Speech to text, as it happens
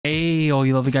Hey all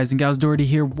you lovely guys and gals, Doherty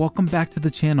here. Welcome back to the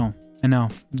channel. I know,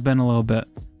 it's been a little bit.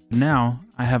 Now,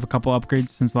 I have a couple upgrades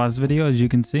since the last video. As you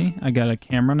can see, I got a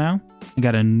camera now. I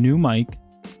got a new mic.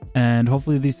 And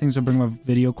hopefully these things will bring my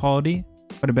video quality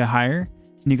quite a bit higher.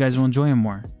 And you guys will enjoy them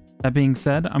more. That being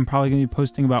said, I'm probably going to be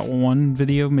posting about one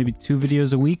video, maybe 2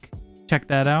 videos a week. Check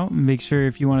that out. Make sure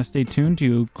if you want to stay tuned,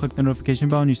 you click the notification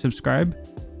bell and you subscribe.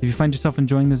 If you find yourself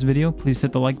enjoying this video, please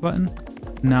hit the like button.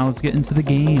 Now let's get into the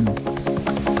game.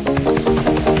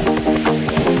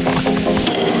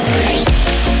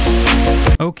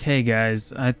 Okay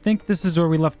guys, I think this is where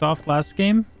we left off last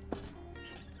game.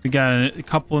 We got a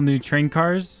couple new train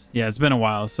cars. Yeah, it's been a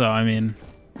while, so I mean,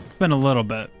 it's been a little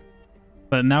bit.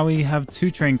 But now we have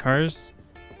 2 train cars.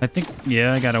 I think,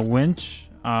 yeah, I got a winch.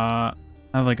 I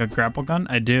have like a grapple gun.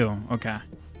 I do. Okay.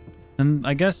 And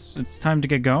I guess it's time to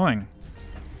get going.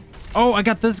 Oh, I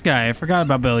got this guy. I forgot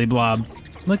about Billy Blob.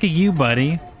 Look at you,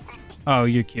 buddy. Oh,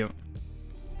 you're cute.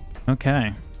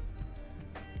 Okay.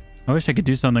 I wish I could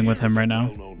do something with him right now.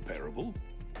 Well-known parable.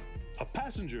 A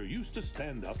passenger used to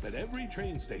stand up at every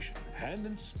train station and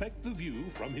inspect the view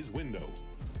from his window.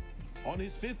 On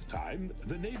his 5th time,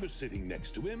 the neighbor sitting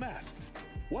next to him asked,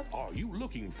 "What are you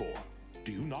looking for?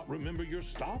 Do you not remember your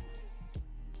stop?"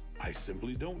 "I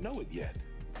simply don't know it yet."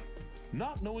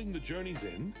 Not knowing the journey's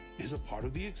end is a part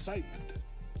of the excitement.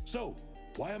 So,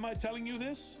 why am I telling you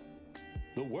this?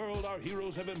 The world our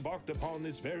heroes have embarked upon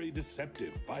is very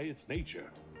deceptive by its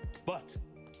nature. But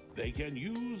they can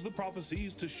use the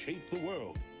prophecies to shape the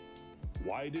world.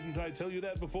 Why didn't I tell you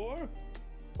that before?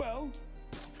 Well,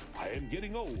 I am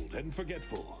getting old and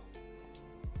forgetful.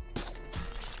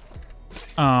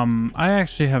 I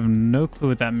actually have no clue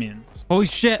what that means. Holy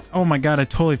shit! Oh my god, I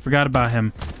totally forgot about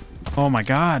him. Oh my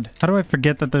god. How do I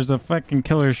forget that there's a fucking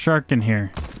killer shark in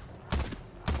here?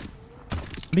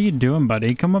 What are you doing,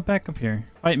 buddy? Come up back up here.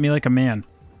 Fight me like a man.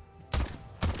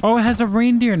 Oh, it has a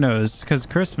reindeer nose because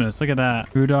Christmas. Look at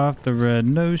that. Rudolph the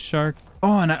red-nosed shark.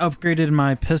 Oh, and I upgraded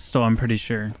my pistol, I'm pretty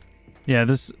sure. Yeah,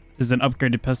 this is an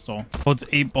upgraded pistol. Holds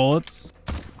 8 bullets.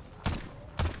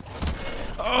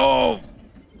 Oh,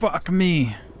 fuck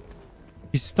me.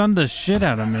 You stunned the shit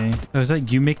out of me. Oh, is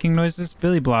that you making noises?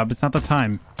 Billy Blob, it's not the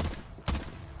time.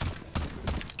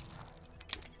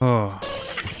 Oh.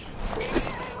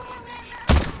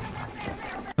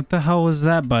 What the hell was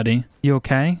that, buddy? You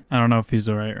okay? I don't know if he's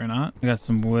alright or not. I got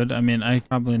some wood. I mean, I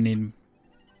probably need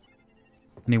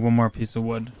one more piece of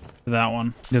wood for that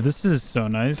one. Yeah, this is so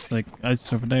nice. Like,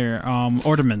 ice over there.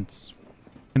 Ornaments.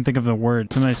 I can think of the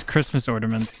word. Some nice Christmas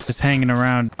ornaments just hanging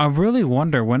around. I really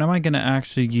wonder, when am I going to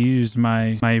actually use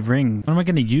my ring? When am I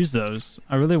going to use those?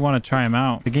 I really want to try them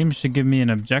out. The game should give me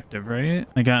an objective, right?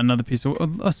 I got another piece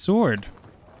of a sword.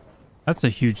 That's a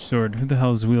huge sword. Who the hell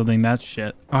is wielding that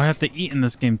shit? Oh, I have to eat in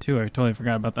this game too. I totally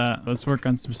forgot about that. Let's work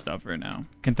on some stuff right now.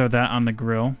 Can throw that on the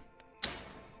grill.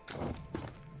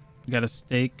 We got a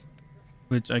steak,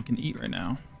 which I can eat right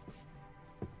now.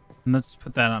 And let's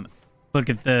put that on. Look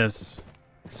at this.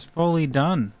 It's fully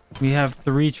done. We have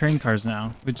 3 train cars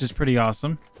now, which is pretty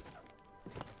awesome.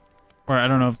 Or I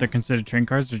don't know if they're considered train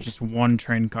cars or just one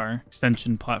train car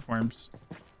extension platforms,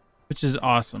 which is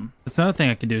awesome. That's another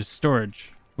thing I could do is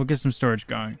storage. We'll get some storage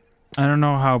going. I don't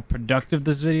know how productive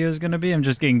this video is going to be. I'm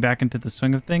just getting back into the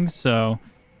swing of things, so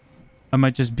I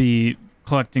might just be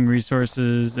collecting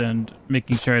resources and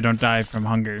making sure I don't die from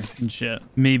hunger and shit.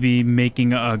 Maybe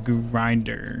making a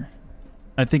grinder.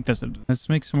 I think that's it. Let's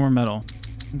make some more metal.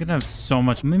 I'm gonna have so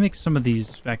much. Let me make some of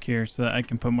these back here so that I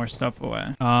can put more stuff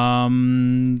away. How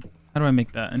do I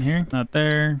make that? In here? Not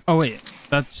there. Oh wait,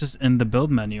 that's just in the build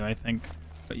menu, I think.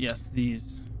 But yes,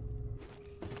 these.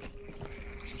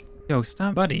 Yo,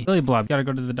 stop, buddy. Billy Blob, gotta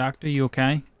go to the doctor. You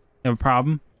okay? You have a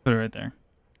problem? Put it right there.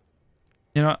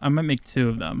 You know what? I might make 2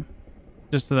 of them,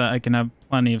 just so that I can have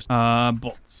plenty of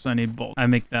bolts. I need bolts. I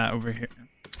make that over here.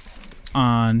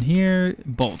 On here,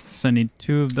 bolts. I need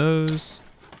 2 of those.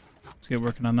 Let's get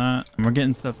working on that. And we're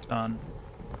getting stuff done.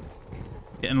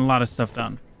 Getting a lot of stuff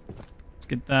done. Let's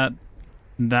get that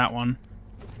one.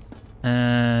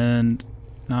 And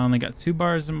now I only got 2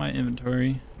 bars in my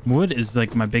inventory. Wood is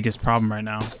like my biggest problem right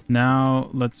now.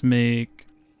 Now let's make...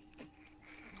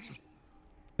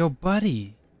 Yo,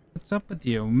 buddy. What's up with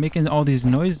you? I'm making all these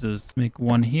noises. Make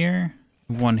 1 here,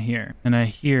 1 here. And I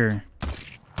hear...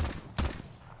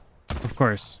 Of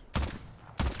course.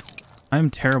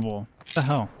 I'm terrible. What the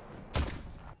hell?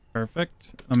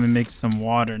 Perfect. Let me make some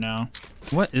water now.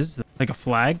 What is that? Like a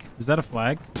flag? Is that a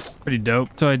flag? Pretty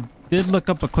dope. So I did look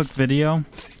up a quick video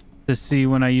to see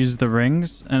when I use the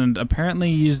rings, and apparently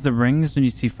you use the rings when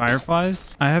you see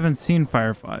fireflies. I haven't seen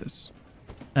fireflies,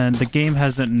 and the game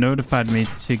hasn't notified me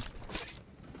to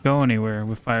go anywhere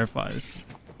with fireflies.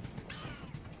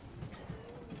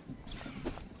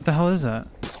 What the hell is that?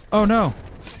 Oh no.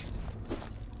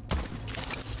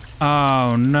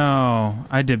 Oh no,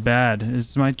 I did bad.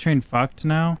 Is my train fucked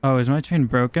now? Oh, is my train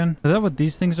broken? Is that what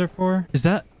these things are for? Is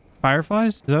that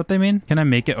fireflies? Is that what they mean? Can I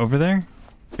make it over there?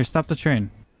 Here, stop the train.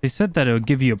 They said that it would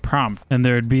give you a prompt and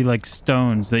there would be like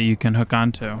stones that you can hook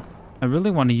onto. I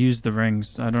really want to use the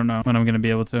rings. I don't know when I'm going to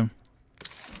be able to.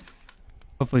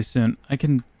 Hopefully soon. I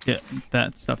can get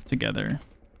that stuff together.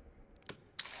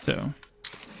 So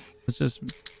let's just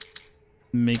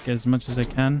make as much as I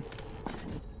can.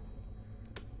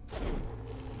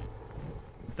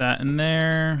 Put that in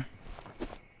there.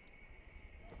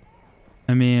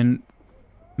 I mean,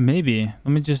 maybe.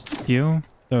 Let me just throw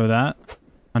that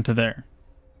onto there.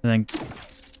 And then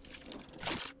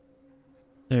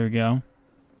there we go.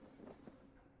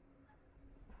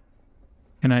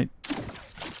 Can I?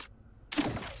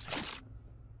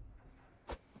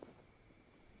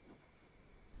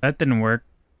 That didn't work.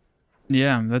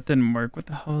 Yeah, that didn't work. What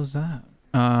the hell is that?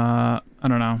 I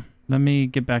don't know. Let me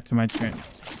get back to my train.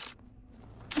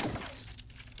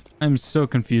 I'm so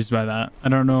confused by that. I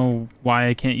don't know why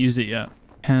I can't use it yet.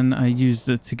 Can I use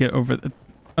it to get over the...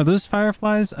 Are those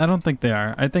fireflies? I don't think they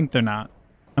are. I think they're not.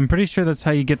 I'm pretty sure that's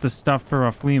how you get the stuff for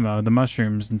Rofleemo, the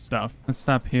mushrooms and stuff. Let's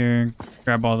stop here.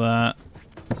 Grab all that.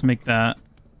 Let's make that.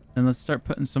 And let's start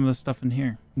putting some of the stuff in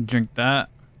here. Drink that.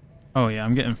 Oh yeah,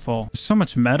 I'm getting full. There's so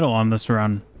much metal on this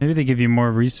run. Maybe they give you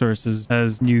more resources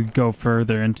as you go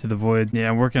further into the void. Yeah,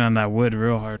 I'm working on that wood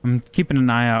real hard. I'm keeping an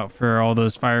eye out for all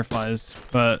those fireflies,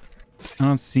 but I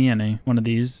don't see any. One of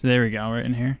these. There we go, right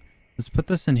in here. Let's put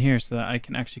this in here so that I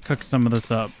can actually cook some of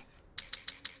this up.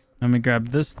 Let me grab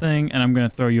this thing and I'm going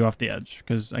to throw you off the edge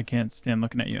because I can't stand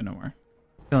looking at you no more.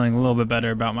 Feeling a little bit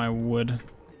better about my wood.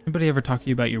 Anybody ever talk to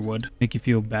you about your wood? Make you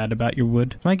feel bad about your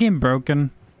wood? Is my game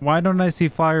broken? Why don't I see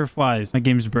fireflies? My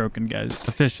game's broken, guys.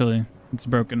 Officially, it's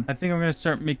broken. I think I'm going to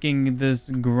start making this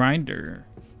grinder.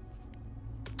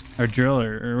 Or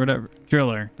driller, or whatever.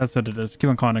 Driller. That's what it is.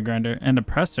 Keep on calling it a grinder. And a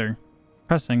presser.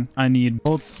 Pressing. I need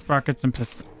bolts, sprockets, and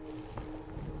pistons.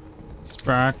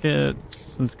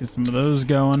 Sprockets. Let's get some of those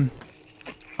going.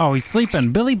 Oh, he's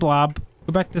sleeping. Billy Blob.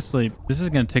 Go back to sleep. This is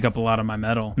going to take up a lot of my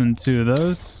metal. And 2 of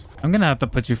those. I'm going to have to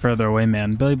put you further away,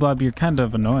 man. Billy Blob, you're kind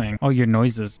of annoying. All your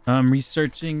noises.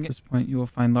 Researching. At this point, you will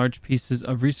find large pieces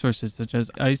of resources such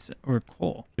as ice or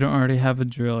coal. If you don't already have a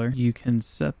driller, you can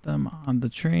set them on the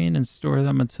train and store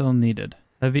them until needed.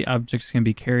 Heavy objects can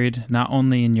be carried not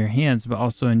only in your hands, but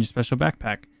also in your special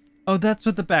backpack. Oh, that's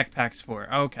what the backpack's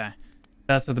for. Okay.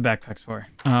 That's what the backpack's for.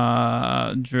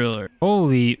 Driller.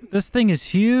 Holy, this thing is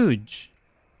huge.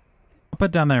 I'll put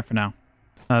it down there for now.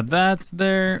 That's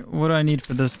there. What do I need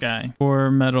for this guy?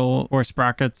 4 metal, 4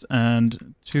 sprockets,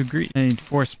 and 2 grease. I need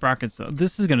 4 sprockets, though.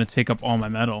 This is going to take up all my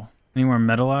metal. Any more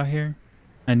metal out here?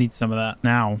 I need some of that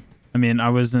now. I mean, I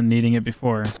wasn't needing it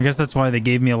before. I guess that's why they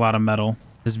gave me a lot of metal.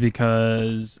 Is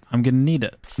because I'm going to need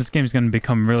it. This game's going to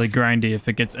become really grindy if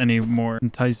it gets any more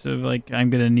enticing. Like,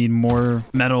 I'm going to need more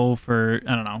metal for...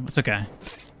 I don't know. It's okay.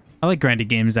 I like grindy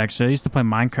games, actually. I used to play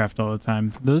Minecraft all the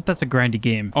time. That's a grindy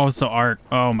game. Also, Ark.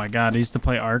 Oh my god. I used to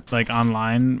play Ark, like,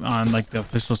 online on, like, the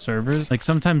official servers. Like,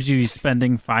 sometimes you be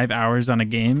spending 5 hours on a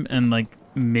game and, like,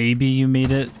 maybe you made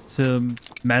it to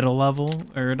metal level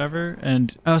or whatever.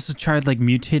 And I also tried, like,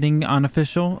 mutating on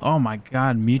official. Oh my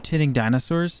god. Mutating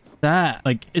dinosaurs. That,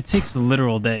 like, it takes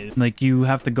literal days. Like, you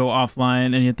have to go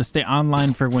offline and you have to stay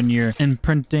online for when you're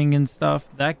imprinting and stuff.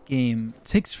 That game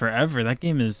takes forever. That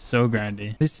game is so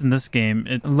grindy. At least in this game,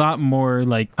 it's a lot more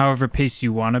like however paced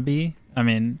you want to be. I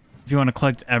mean, if you want to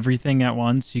collect everything at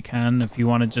once, you can. If you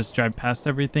want to just drive past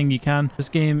everything, you can. This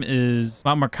game is a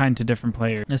lot more kind to different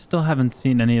players. I still haven't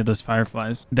seen any of those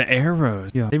fireflies. The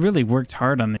arrows. Yeah, they really worked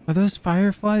hard on them. Are those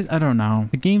fireflies? I don't know.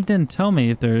 The game didn't tell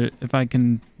me if I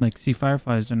can, like, see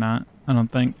fireflies or not. I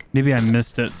don't think. Maybe I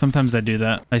missed it. Sometimes I do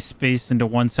that. I space into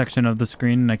one section of the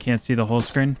screen and I can't see the whole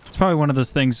screen. It's probably one of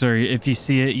those things where if you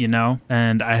see it, you know.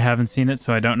 And I haven't seen it,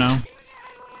 so I don't know.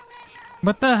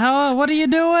 What the hell? What are you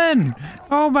doing?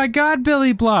 Oh my god,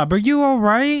 Billy Blob. Are you all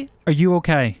right? Are you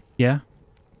okay? Yeah?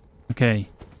 Okay.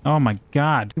 Oh my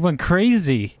god. You went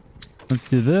crazy. Let's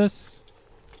do this.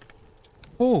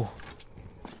 Oh.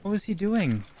 What was he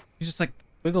doing? He's just like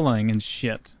wiggling and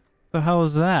shit. What the hell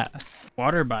is that?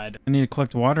 Water bide. I need to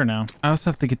collect water now. I also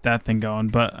have to get that thing going,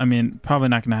 but I mean, probably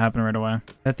not going to happen right away.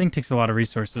 That thing takes a lot of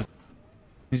resources.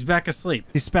 He's back asleep.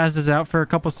 He spazzes out for a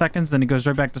couple seconds, then he goes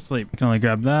right back to sleep. I can only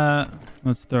grab that.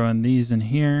 Let's throw in these in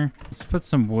here. Let's put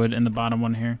some wood in the bottom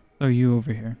one here. Throw you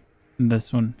over here.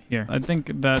 this one here. I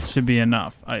think that should be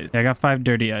enough ice. I got 5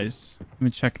 dirty ice. Let me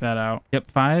check that out.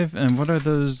 Yep, 5. And what are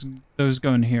those? Those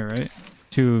go in here, right?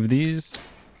 2 of these.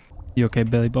 You okay,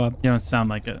 Billy Bob? You don't sound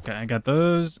like it. Okay, I got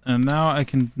those. And now I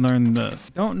can learn this.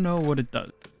 Don't know what it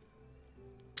does.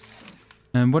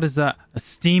 And what is that? A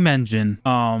steam engine.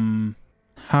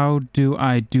 How do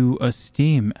I do a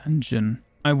steam engine?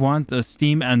 I want a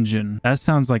steam engine. That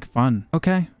sounds like fun.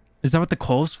 Okay. Is that what the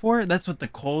coal's for? That's what the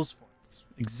coal's for. It's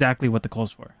exactly what the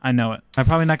coal's for. I know it. I'm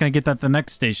probably not going to get that the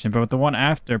next station, but with the one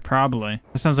after, probably.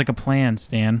 That sounds like a plan,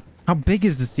 Stan. How big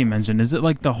is the steam engine? Is it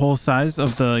like the whole size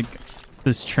of the, like,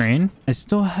 this train? I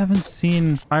still haven't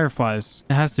seen fireflies.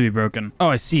 It has to be broken. Oh,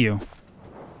 I see you.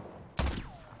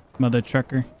 Mother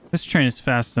trucker. This train is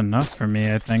fast enough for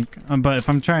me, I think. But if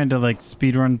I'm trying to, like,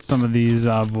 speedrun some of these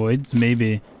voids,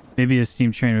 maybe a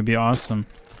steam train would be awesome.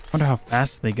 Wonder how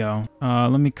fast they go.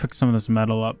 Let me cook some of this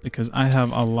metal up because I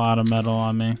have a lot of metal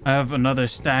on me. I have another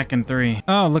stack and 3.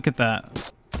 Oh, look at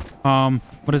that.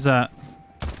 What is that?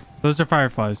 Those are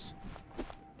fireflies.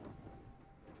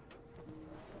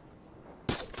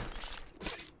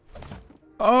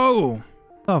 Oh!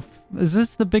 Oh, is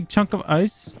this the big chunk of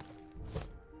ice?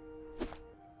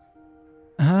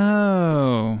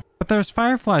 Oh. But there's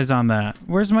fireflies on that.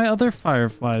 Where's my other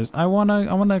fireflies? I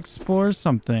wanna explore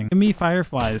something. Give me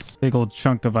fireflies. Big old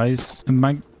chunk of ice. Am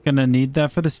I gonna need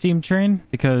that for the steam train?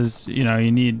 Because, you know,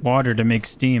 you need water to make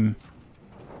steam.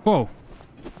 Whoa.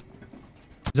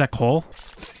 Is that coal?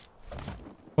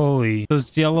 Holy.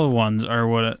 Those yellow ones are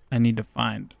what I need to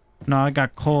find. No, I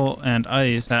got coal and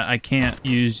ice that I can't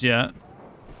use yet.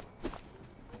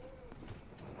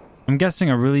 I'm guessing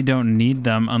I really don't need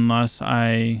them unless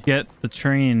I get the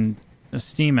train, a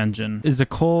steam engine. Is a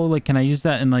coal, like, can I use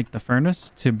that in, like, the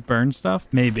furnace to burn stuff?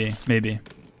 Maybe.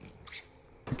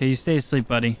 Okay, you stay asleep,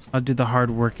 buddy. I'll do the hard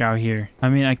work out here. I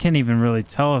mean, I can't even really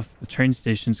tell if the train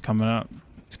station's coming up.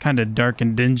 It's kind of dark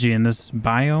and dingy in this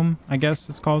biome, I guess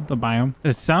it's called, the biome.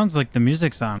 It sounds like the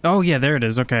music's on. Oh, yeah, there it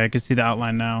is. Okay, I can see the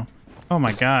outline now. Oh,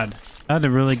 my God. I had to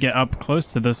really get up close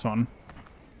to this one.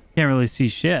 Can't really see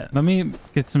shit. Let me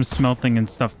get some smelting and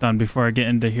stuff done before I get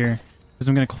into here, because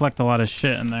I'm gonna collect a lot of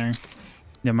shit in there.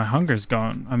 Yeah, my hunger's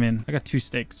going. I mean, I got 2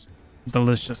 steaks.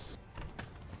 Delicious.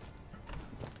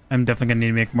 I'm definitely gonna need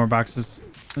to make more boxes.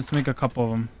 Let's make a couple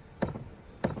of them.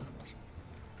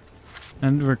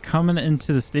 And we're coming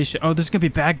into the station. Oh, there's gonna be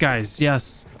bad guys.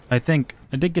 Yes, I think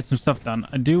I did get some stuff done.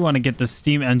 I do want to get the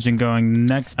steam engine going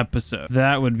next episode.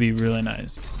 That would be really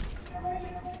nice.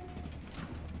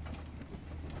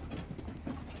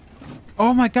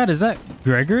 Oh my God, is that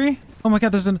Gregory? Oh my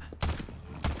God, there's an...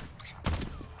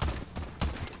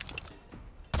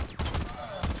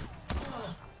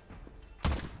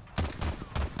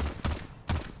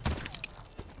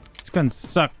 This gun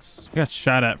sucks. I got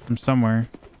shot at from somewhere.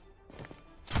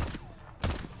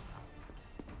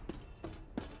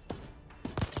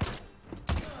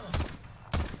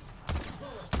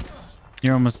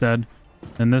 You're almost dead.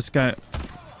 And this guy...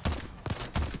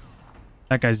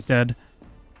 That guy's dead.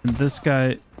 And this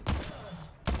guy...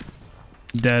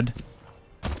 Dead.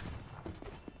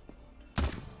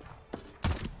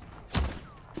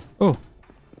 Oh.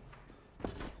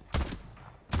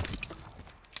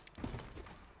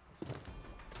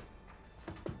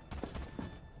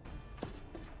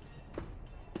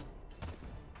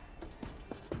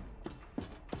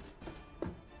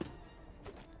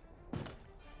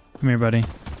 Come here, buddy.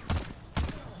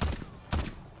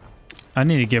 I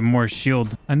need to get more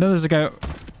shield. I know there's a guy...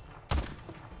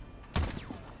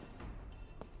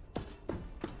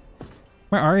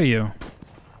 Where are you?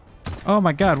 Oh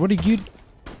my God, what are you...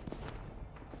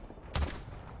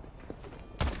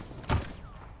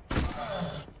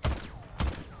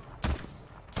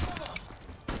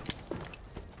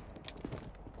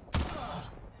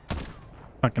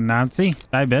 Fucking Nazi.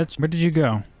 Die, bitch. Where did you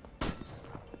go?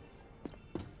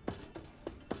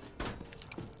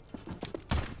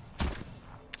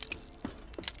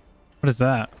 What is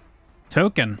that?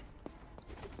 Token.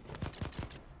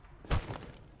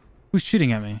 Who's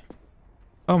shooting at me?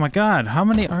 Oh my God, how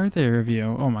many are there of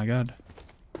you? Oh my God.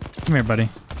 Come here, buddy.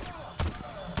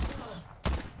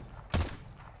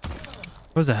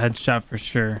 That was a headshot for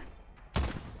sure.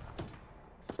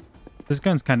 This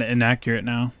gun's kind of inaccurate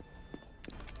now.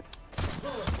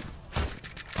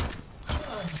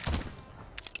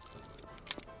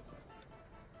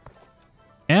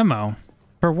 Ammo?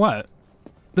 For what?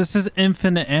 This is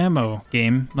infinite ammo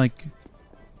game. Like,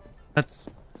 that's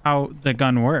how the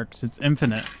gun works. It's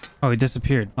infinite. Oh, he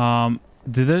disappeared.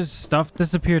 Did this stuff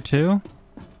disappear too?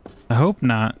 I hope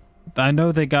not. I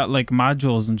know they got like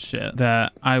modules and shit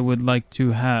that I would like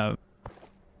to have.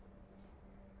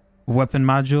 weapon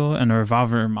module and a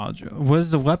revolver module. What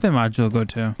does the weapon module go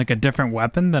to? Like a different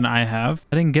weapon than I have?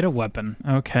 I didn't get a weapon.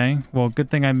 Okay, well, good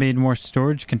thing I made more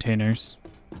storage containers.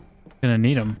 Gonna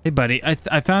need them. Hey, buddy,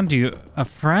 I found you a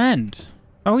friend.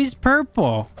 Oh, he's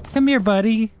purple. Come here,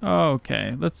 buddy. Oh,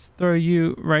 okay, let's throw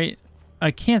you right.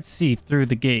 I can't see through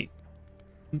the gate.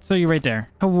 Let's throw you right there.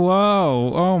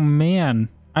 Whoa. Oh, man.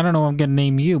 I don't know what I'm gonna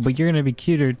name you, but you're gonna be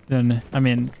cuter than, I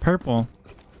mean, purple.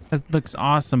 That looks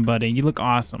awesome, buddy. You look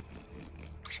awesome.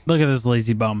 Look at this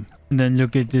lazy bum. And then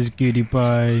look at this cutie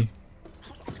pie.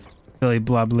 Billy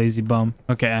blob lazy bum.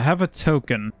 Okay, I have a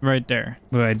token right there.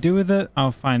 What do I do with it?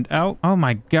 I'll find out. Oh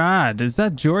my god, is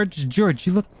that George? George,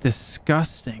 you look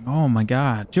disgusting. Oh my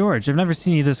god. George, I've never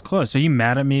seen you this close. Are you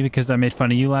mad at me because I made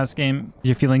fun of you last game?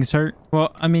 Your feelings hurt?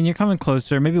 Well, I mean, you're coming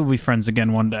closer. Maybe we'll be friends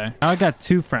again one day. Now I got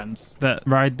 2 friends that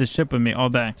ride the ship with me all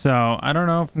day. So I don't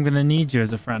know if I'm gonna need you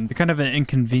as a friend. You're kind of an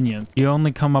inconvenience. You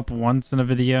only come up once in a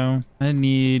video. I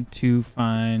need to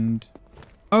find...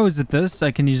 Oh, is it this?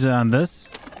 I can use it on this?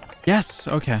 Yes,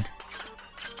 okay.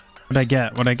 What'd I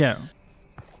get? What'd I get?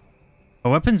 A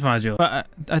weapons module. But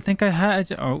I think I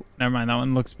had... Oh, never mind. That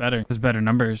one looks better. There's better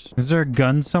numbers. Is there a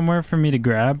gun somewhere for me to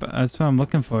grab? That's what I'm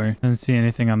looking for. I don't see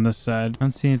anything on this side. I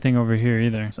don't see anything over here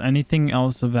either. Is anything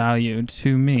else of value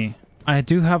to me? I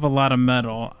do have a lot of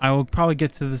metal. I will probably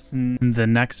get to this in the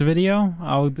next video.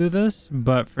 I'll do this.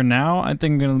 But for now, I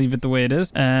think I'm going to leave it the way it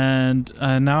is. And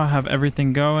now I have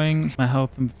everything going. My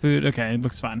health and food. Okay, it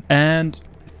looks fine. And...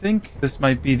 I think this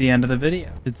might be the end of the video.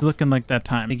 It's looking like that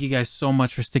time. Thank you guys so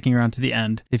much for sticking around to the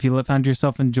end. If you found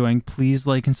yourself enjoying, please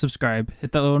like and subscribe.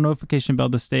 Hit that little notification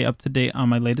bell to stay up to date on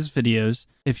my latest videos.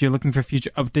 If you're looking for future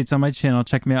updates on my channel,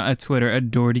 check me out at Twitter at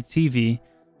DohertyTV.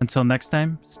 Until next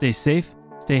time, stay safe,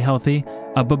 stay healthy.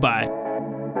 Bye-bye.